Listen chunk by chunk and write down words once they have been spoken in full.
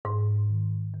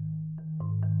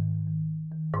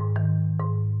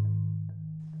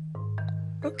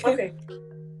Okay. Okay.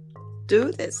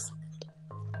 Do this.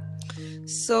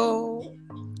 So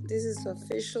this is the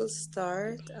official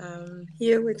start. I'm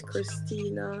here with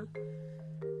Christina,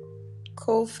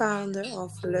 co-founder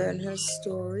of Learn Her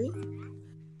Story,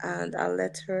 and I'll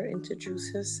let her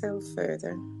introduce herself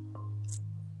further.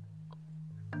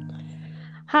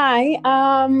 Hi,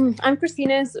 I'm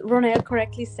Christina, as Ronelle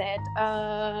correctly said.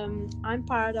 I'm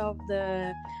part of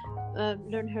the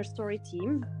Learn Her Story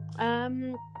team.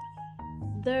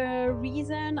 The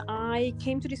reason I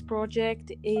came to this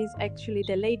project is actually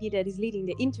the lady that is leading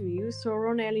the interview. So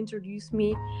Ronelle introduced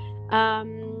me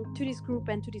to this group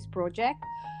and to this project.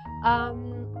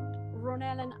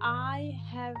 Ronelle and I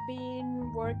have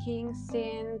been working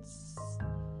since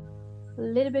a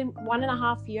little bit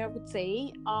 1.5 years, I would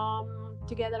say,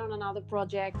 together on another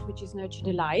project, which is Nurture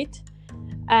Delight,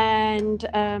 and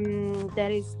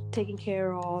that is taking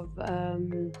care of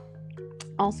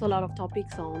also a lot of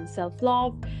topics on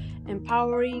self-love,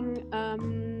 empowering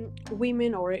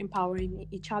women or empowering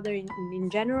each other in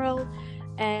general,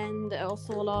 and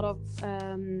also a lot of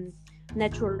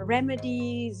natural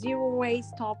remedy, zero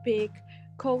waste topic,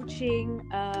 coaching.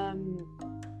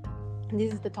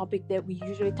 This is the topic that we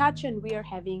usually touch, and we are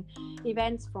having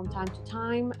events from time to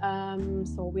time.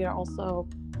 So we are also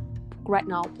right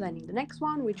now planning the next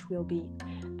one, which will be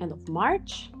end of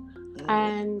March.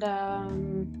 And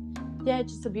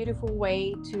just a beautiful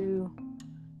way to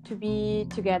be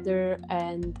together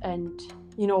and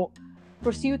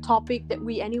pursue a topic that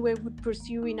we anyway would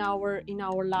pursue in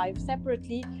our life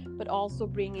separately, but also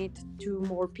bring it to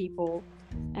more people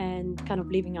and kind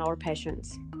of living our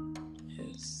passions.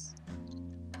 Yes.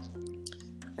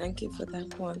 Thank you for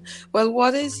that one. Well,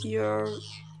 what is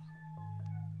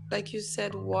like you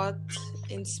said, what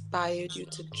inspired you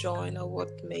to join, or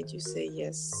what made you say,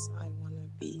 yes, I want to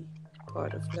be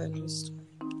part of Learn Her Story?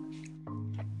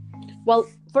 Well,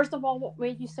 first of all, what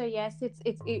made you say yes?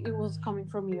 It was coming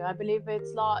from you. I believe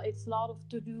it's a lot of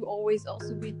to do always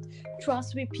also with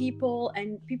trust with people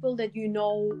and people that you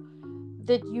know,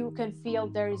 that you can feel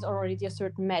there is already a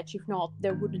certain match. If not,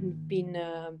 there wouldn't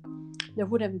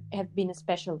have been a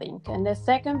special link. And the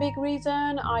second big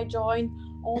reason I joined,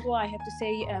 although I have to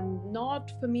say I'm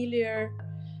not familiar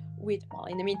with, well,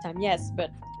 in the meantime, yes,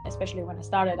 but especially when I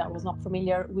started, I was not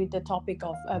familiar with the topic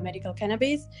of medical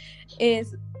cannabis,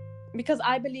 is because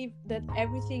I believe that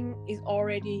everything is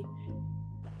already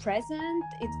present,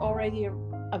 it's already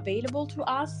available to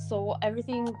us. So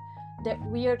everything that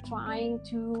we are trying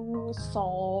to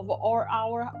solve, or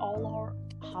all our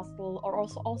hustle, or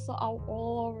also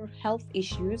all our health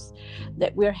issues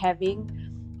that we're having,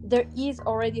 there is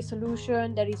already a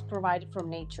solution that is provided from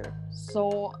nature.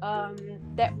 So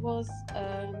that was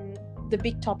the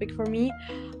big topic for me.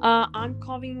 I'm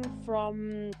coming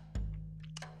from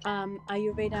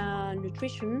Ayurveda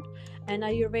nutrition, and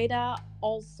Ayurveda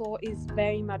also is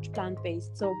very much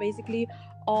plant-based. So basically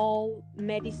all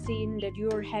medicine that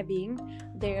you're having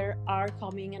there are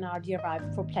coming and are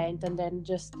derived from plant, and then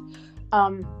just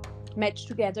match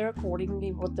together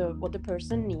accordingly what the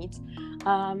person needs,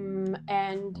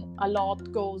 and a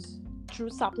lot goes through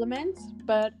supplements,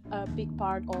 but a big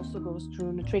part also goes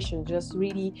through nutrition, just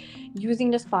really using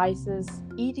the spices,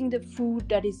 eating the food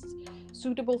that is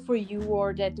suitable for you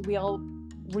or that will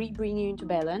bring you into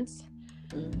balance.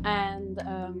 And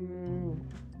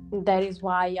that is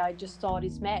why I just saw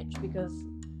this match, because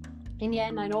in the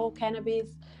end, I know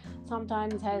cannabis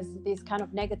sometimes has this kind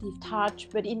of negative touch,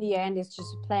 but in the end it's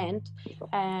just a plant.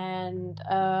 And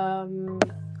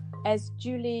as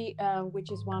Julie,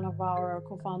 which is one of our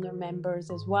co-founder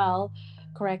members as well,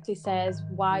 correctly says,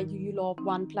 why do you love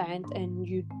one plant and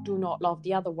you do not love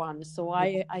the other one? So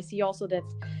I see also that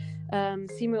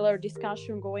similar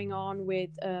discussion going on with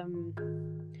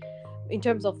in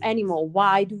terms of animal.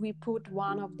 Why do we put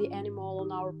one of the animal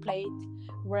on our plate,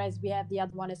 whereas we have the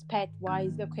other one as pet? Why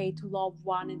is it okay to love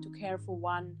one and to care for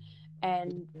one,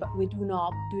 but we do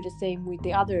not do the same with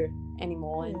the other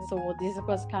animal? And so this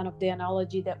was kind of the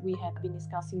analogy that we have been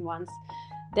discussing once,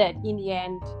 that in the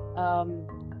end,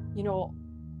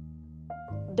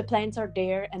 the plants are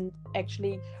there, and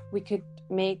actually we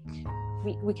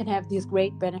can have these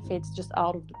great benefits just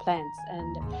out of the plants.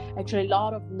 And actually a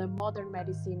lot of the modern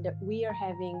medicine that we are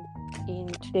having in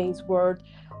today's world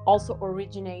also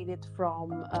originated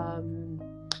from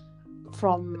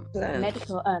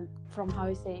medical from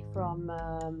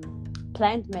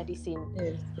plant medicine.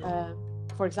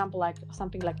 For example, like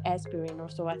something like aspirin or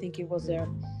so. I think it was a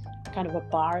kind of a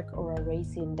bark or a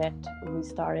resin that we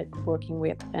started working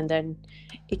with, and then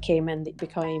it came and it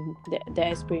became the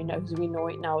aspirin as we know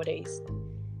it nowadays.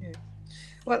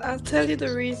 Well, I'll tell you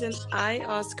the reason I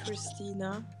asked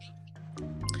Christina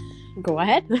Go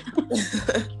ahead.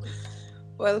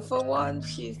 Well, for one,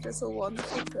 she's just a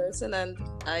wonderful person, and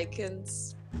I can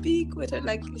speak with her.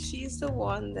 Like, she's the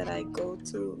one that I go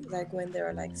to, like, when there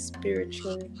are like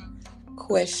spiritual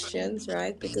questions,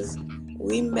 right? Because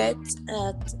we met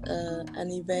at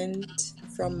an event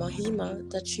from Mahima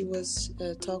that she was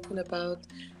talking about,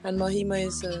 and Mahima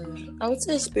is I would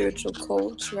say, a spiritual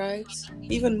coach, right?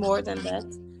 Even more than that.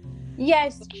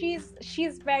 Yes,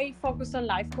 she's very focused on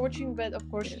life coaching, but of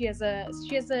course Yeah.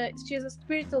 she has a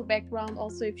spiritual background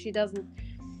also, if she doesn't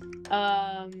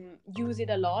use it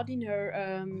a lot in her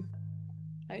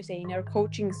I would say in her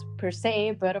coachings per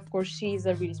se, but of course she's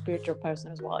a really spiritual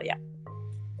person as well. Yeah.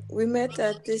 We met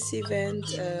at this event,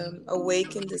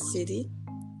 Awake in the City,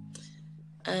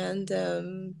 and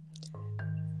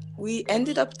we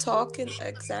ended up talking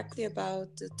exactly about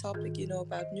the topic,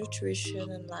 about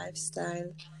nutrition and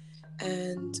lifestyle.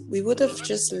 And we would have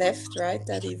just left, right,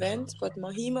 that event, but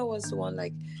Mahima was the one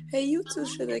like, hey, you two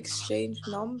should exchange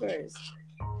numbers.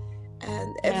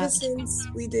 And ever Yeah. since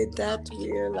we did that,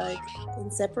 we're like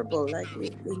inseparable. Like,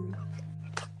 we've been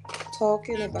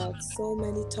talking about so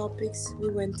many topics. We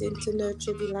went into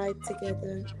Nurture Delight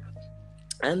together,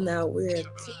 and now we're at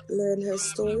Learn Her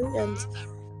Story. And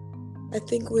I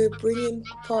think we're bringing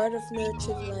part of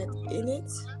Nurture Delight in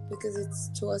it, because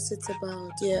to us it's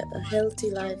about a healthy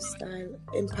lifestyle,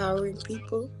 empowering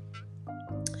people.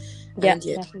 Yeah, And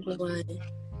yet, definitely.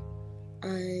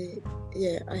 why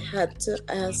I had to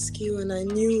ask you, and I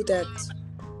knew that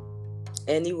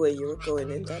anyway you were going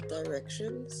in that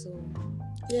direction. So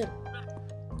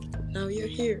now you're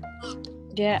here.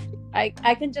 Yeah,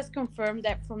 I can just confirm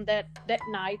that from that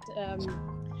night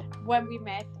when we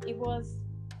met,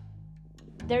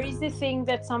 there is this thing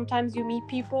that sometimes you meet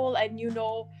people and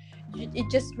it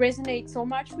just resonates so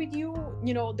much with you,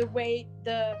 the way,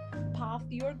 the path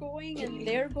you're going and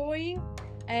they're going,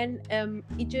 and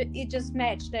it just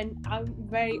matched. And I'm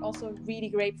very also really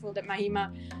grateful that Mahima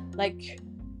like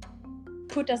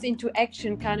put us into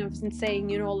action, kind of, and saying,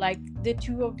 like, the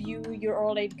two of you're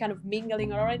already kind of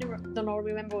mingling, or I don't know,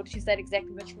 remember what she said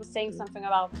exactly, but she was saying something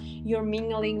about you're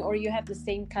mingling, or you have the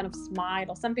same kind of smile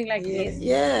or something like this.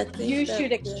 Yeah, I think you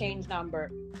should exchange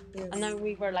number. Yes. And then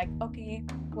we were like, okay,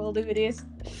 we'll do this.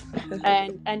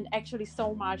 and actually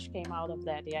so much came out of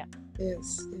that.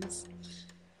 Yes.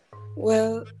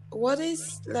 Well, what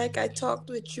is, like, I talked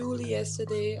with Julie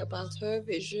yesterday about her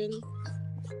vision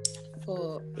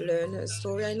for Learn Her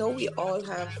Story. I know we all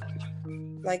have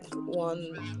like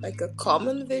a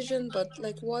common vision, but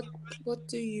like, what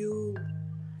do you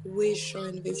wish or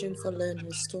envision for Learn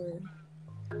Her Story?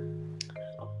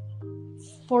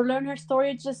 For Learn Her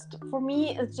Story, for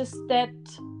me, it's just that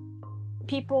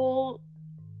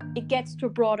it gets to a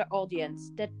broader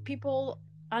audience, that people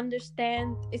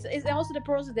understand. It's also the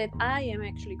process that I am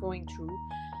actually going through,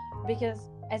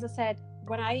 because, as I said,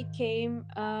 when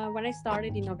I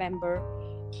started in November,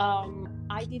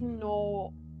 I didn't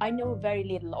know. I know very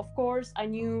little. Of course, I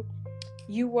knew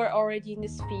you were already in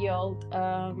this field,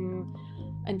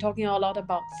 and talking a lot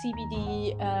about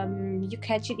CBD. You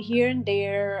catch it here and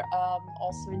there,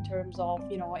 also in terms of,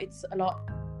 it's a lot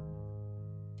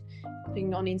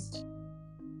on Instagram.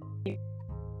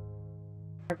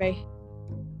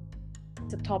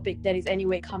 It's a topic that is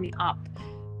anyway coming up.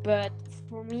 But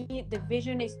for me, the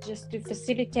vision is just to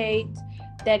facilitate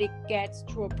that it gets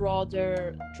to a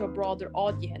broader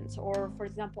audience. Or, for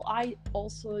example, I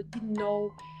also didn't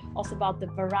know also about the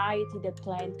variety that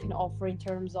plant can offer in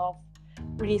terms of,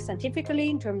 really scientifically,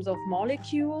 in terms of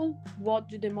molecule. What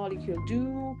do the molecule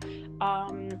do?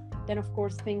 Then, of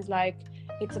course, things like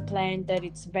it's a plant that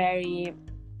it's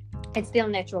still a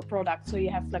natural product, so you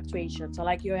have fluctuation. So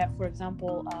like you have, for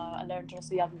example, I learned also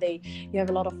the other day, you have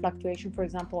a lot of fluctuation, for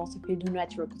example, also if you do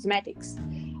natural cosmetics,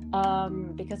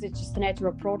 because it's just a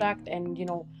natural product, and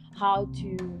how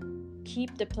to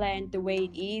keep the plant the way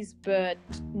it is, but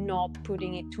not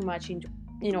putting it too much into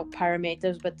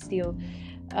parameters, but still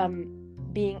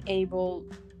being able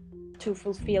to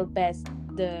fulfill best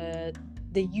the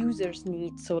user's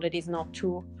needs, so that it's not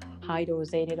too high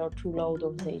dosated or too low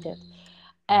dosated.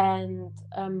 And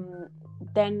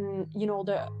then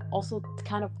there are also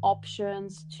kind of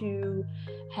options to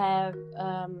have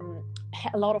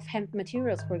a lot of hemp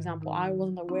materials, for example. I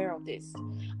wasn't aware of this,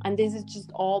 and this is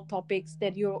just all topics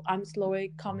that I'm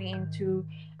slowly coming into.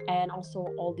 And also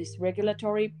all these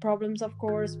regulatory problems, of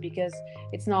course, because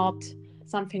it's not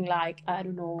something like, I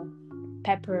don't know,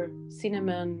 pepper,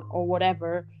 cinnamon, or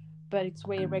whatever, but it's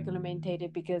way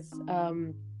regulated, because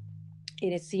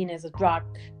it is seen as a drug,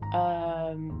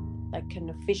 like an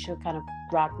official kind of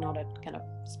drug, not a kind of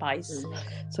spice,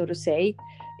 so to say.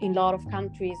 in a lot of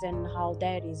countries and how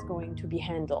that is going to be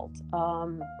handled.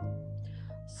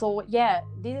 So yeah,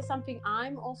 this is something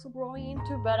I'm also growing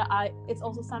into, but it's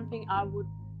also something I would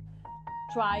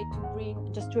try to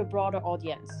bring just to a broader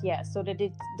audience, so that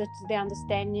the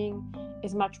understanding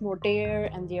is much more there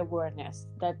and the awareness.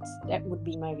 That would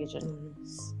be my vision.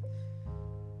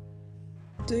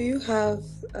 Do you have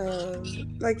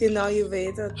like in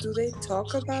Ayurveda, do they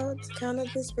talk about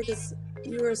cannabis? Because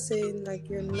you were saying like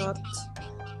you're not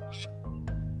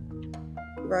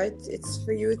right. It's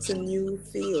for you. It's a new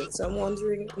field. So I'm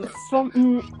wondering.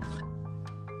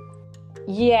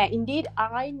 Yeah, indeed,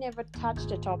 I never touched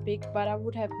the topic, but I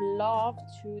would have loved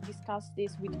to discuss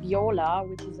this with Viola,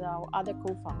 which is our other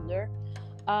co-founder.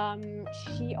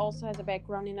 She also has a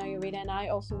background in Ayurveda, and I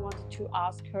also wanted to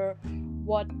ask her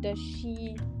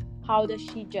how does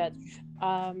she judge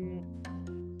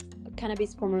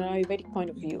cannabis from an Ayurvedic point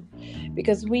of view,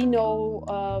 because we know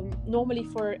normally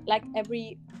for like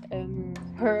every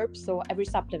herb, so every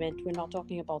supplement, we're not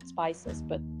talking about spices,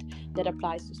 but that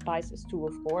applies to spices too,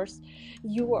 of course,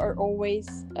 you are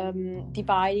always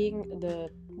dividing the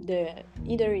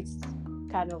either it's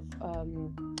kind of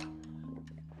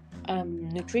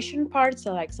nutrition parts,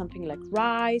 so like something like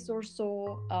rice or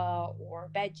so, or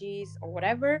veggies or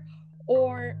whatever,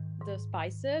 or the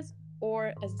spices,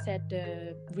 or as I said,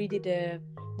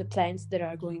 the plants that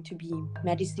are going to be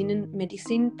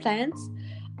medicine plants.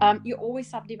 You're always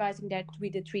subdividing that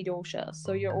with the three doshas.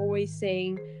 So you're always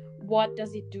saying, what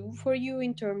does it do for you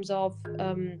in terms of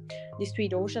these three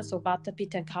doshas, so Vata,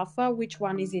 Pitta, and Kapha? Which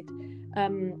one is it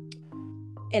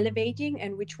elevating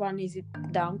and which one is it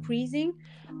downcreasing?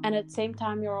 And at the same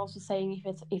time, you're also saying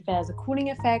if it has a cooling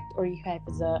effect or if it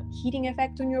has a heating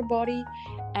effect on your body.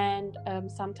 And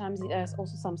sometimes it has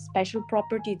also some special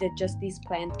property that just this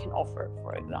plant can offer.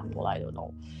 For example, I don't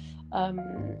know,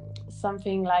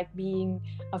 something like being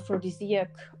aphrodisiac,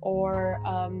 or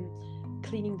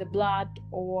cleaning the blood,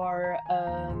 or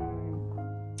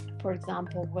for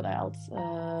example, what else?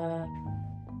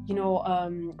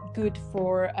 Good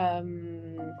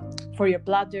for your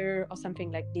bladder or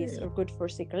something like this, or good for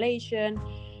circulation,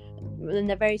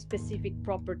 and a very specific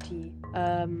property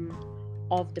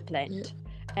of the plant.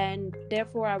 And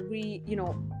therefore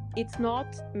it's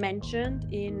not mentioned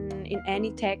in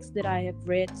any text that I have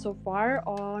read so far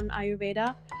on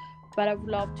Ayurveda, but I would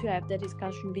love to have that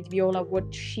discussion with Viola,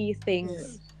 what she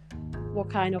thinks, what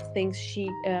kind of things she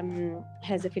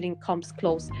has a feeling comes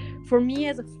close. For me,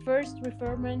 as a first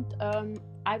referment,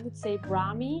 I would say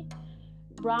Brahmi.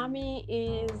 Brahmi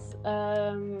is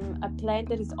a plant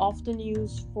that is often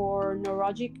used for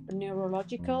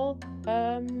neurological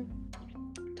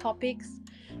topics.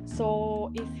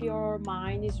 So if your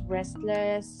mind is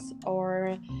restless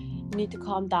or you need to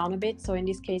calm down a bit, so in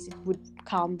this case it would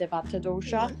calm the Vata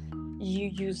dosha, you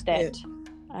use that.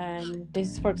 And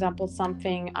this is, for example,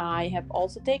 something I have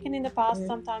also taken in the past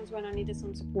sometimes when I needed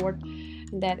some support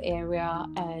in that area.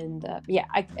 And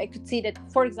I could see that,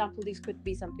 for example, this could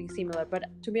be something similar. But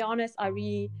to be honest, I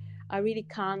really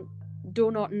do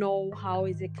not know how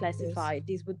is it classified.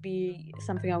 This would be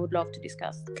something I would love to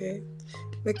discuss. Okay,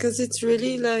 because it's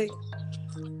really like,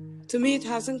 to me it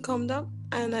hasn't come up,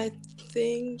 and I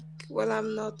think, well,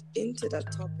 I'm not into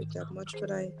that topic that much,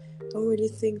 but I don't really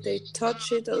think they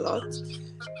touch it a lot.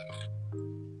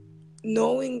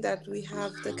 Knowing that we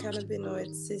have the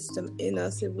cannabinoid system in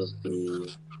us, it would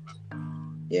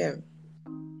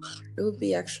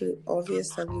be actually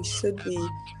obvious that we should be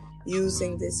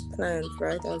using this plant,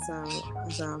 right,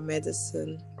 as our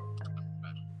medicine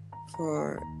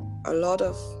for a lot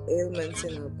of ailments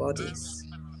in our bodies.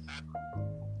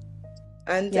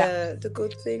 And the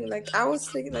good thing, like I was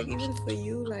thinking, like even for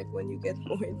you, like when you get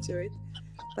more into it,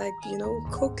 like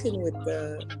cooking with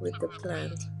the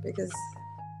plant, because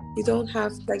you don't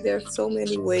have, like, there are so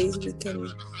many ways we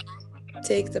can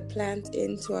take the plant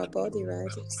into our body,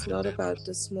 right? It's not about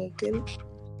the smoking.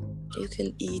 You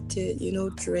can eat it,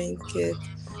 drink it,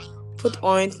 put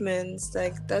ointments.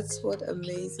 Like, that's what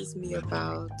amazes me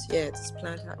about this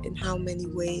plant, in how many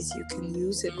ways you can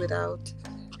use it without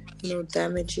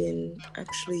damaging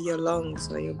actually your lungs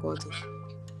or your body.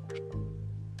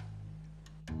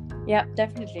 Yeah,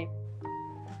 definitely.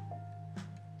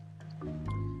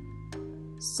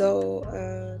 So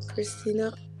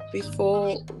Christina,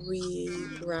 before we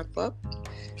wrap up,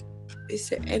 is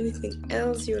there anything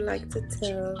else you'd like to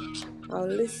tell our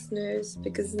listeners?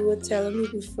 Because you were telling me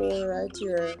before, right,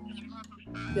 you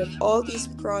have all these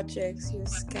projects, you're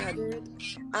scattered.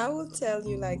 I will tell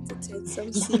you, like, to take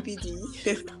some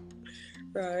CBD,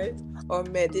 right, or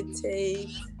meditate,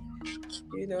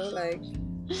 like.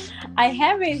 I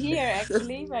have it here,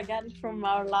 actually. I got it from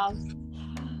our last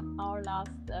our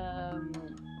last.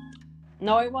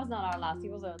 No, it was not our last.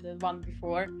 It was the one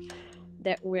before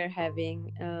that we're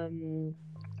having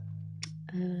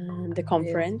the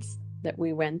conference that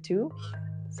we went to.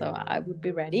 So I would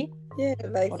be ready. Yeah,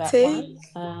 like for that take,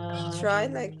 one. try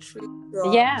like 3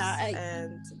 drops Yeah,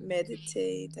 and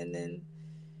meditate, and then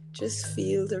just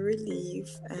feel the relief,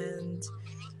 and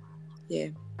yeah,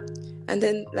 and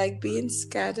then like being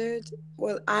scattered.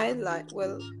 Well,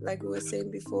 like we were saying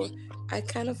before, I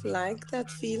kind of like that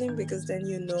feeling, because then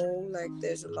like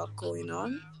there's a lot going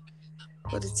on,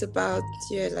 but it's about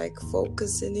like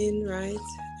focusing in, right,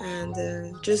 and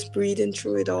just breathing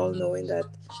through it all, knowing that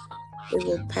it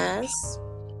will pass,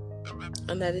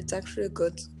 and that it's actually a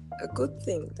good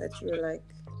thing that you're like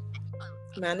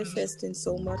manifesting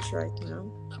so much right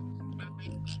now.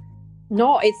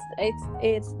 No,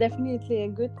 it's definitely a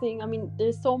good thing. I mean,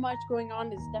 there's so much going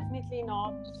on. It's definitely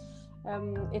not.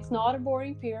 It's not a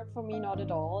boring period for me, not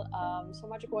at all. So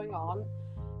much going on,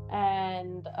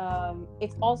 and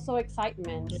it's also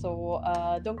excitement. So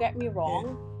don't get me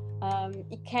wrong.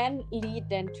 It can lead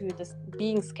then to this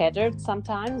being scattered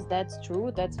sometimes. That's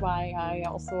true. That's why I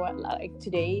also like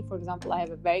today, for example, I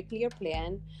have a very clear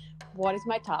plan. What is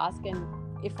my task? And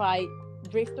if I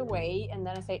drift away and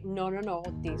then I say, no,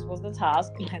 this was the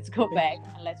task. Let's go back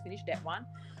and let's finish that one.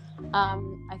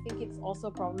 I think it's also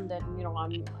a problem that,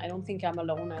 I don't think I'm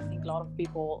alone. I think a lot of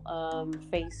people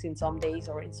face in some days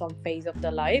or in some phase of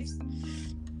their lives.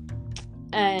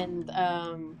 And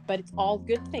but it's all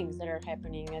good things that are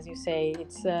happening, as you say.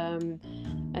 It's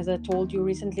as I told you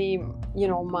recently,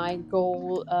 my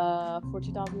goal for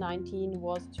 2019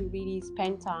 was to really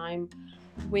spend time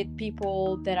with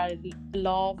people that I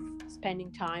love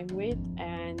spending time with,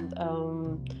 and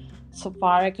so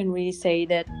far I can really say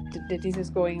that this is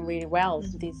going really well.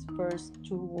 These first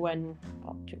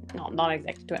not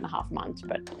exactly 2.5 months,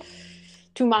 but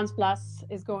 2 months plus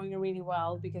is going really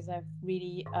well, because I've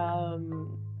really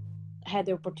had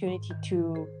the opportunity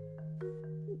to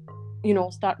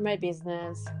start my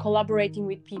business, collaborating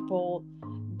with people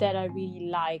that I really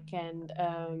like, and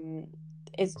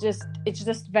it's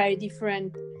just very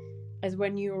different as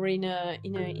when you're in a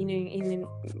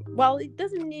well, it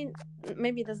doesn't mean,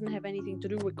 maybe it doesn't have anything to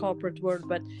do with corporate world,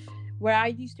 but where I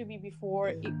used to be before,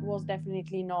 it was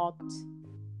definitely not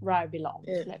where I belong.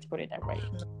 Let's put it that way.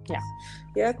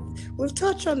 Yeah, we'll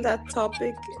touch on that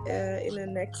topic in the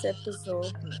next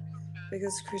episode,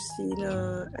 because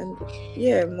Christina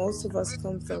and most of us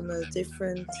come from a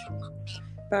different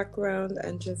background,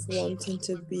 and just wanting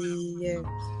to be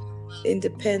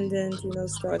independent,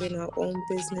 starting our own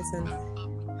business, and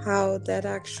how that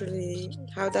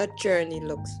journey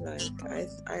looks like.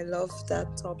 I love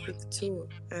that topic too,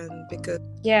 and because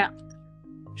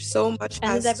so much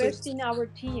and has the diversity in our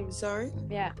team. Sorry?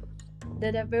 Yeah,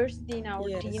 the diversity in our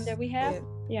team that we have.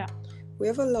 We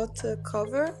have a lot to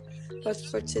cover, but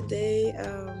for today,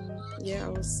 I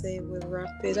will say we'll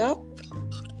wrap it up.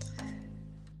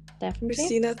 Definitely.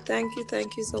 Christina, thank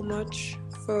you so much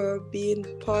for being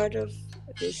part of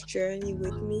this journey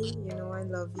with me. I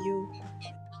love you,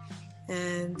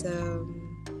 and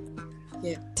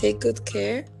take good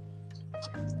care.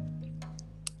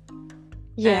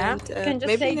 Yeah, and, can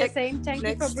just say the same. Thank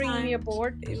you for bringing me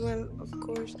aboard. Well, of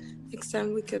course, next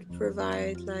time we could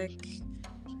provide like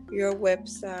your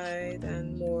website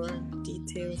and more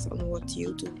details on what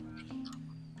you do.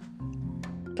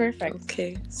 Perfect.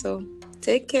 Okay, so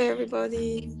take care,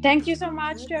 everybody. Thank you so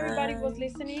much to everybody who was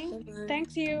listening. Bye-bye.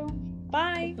 Thanks you.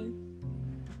 Bye. Bye-bye.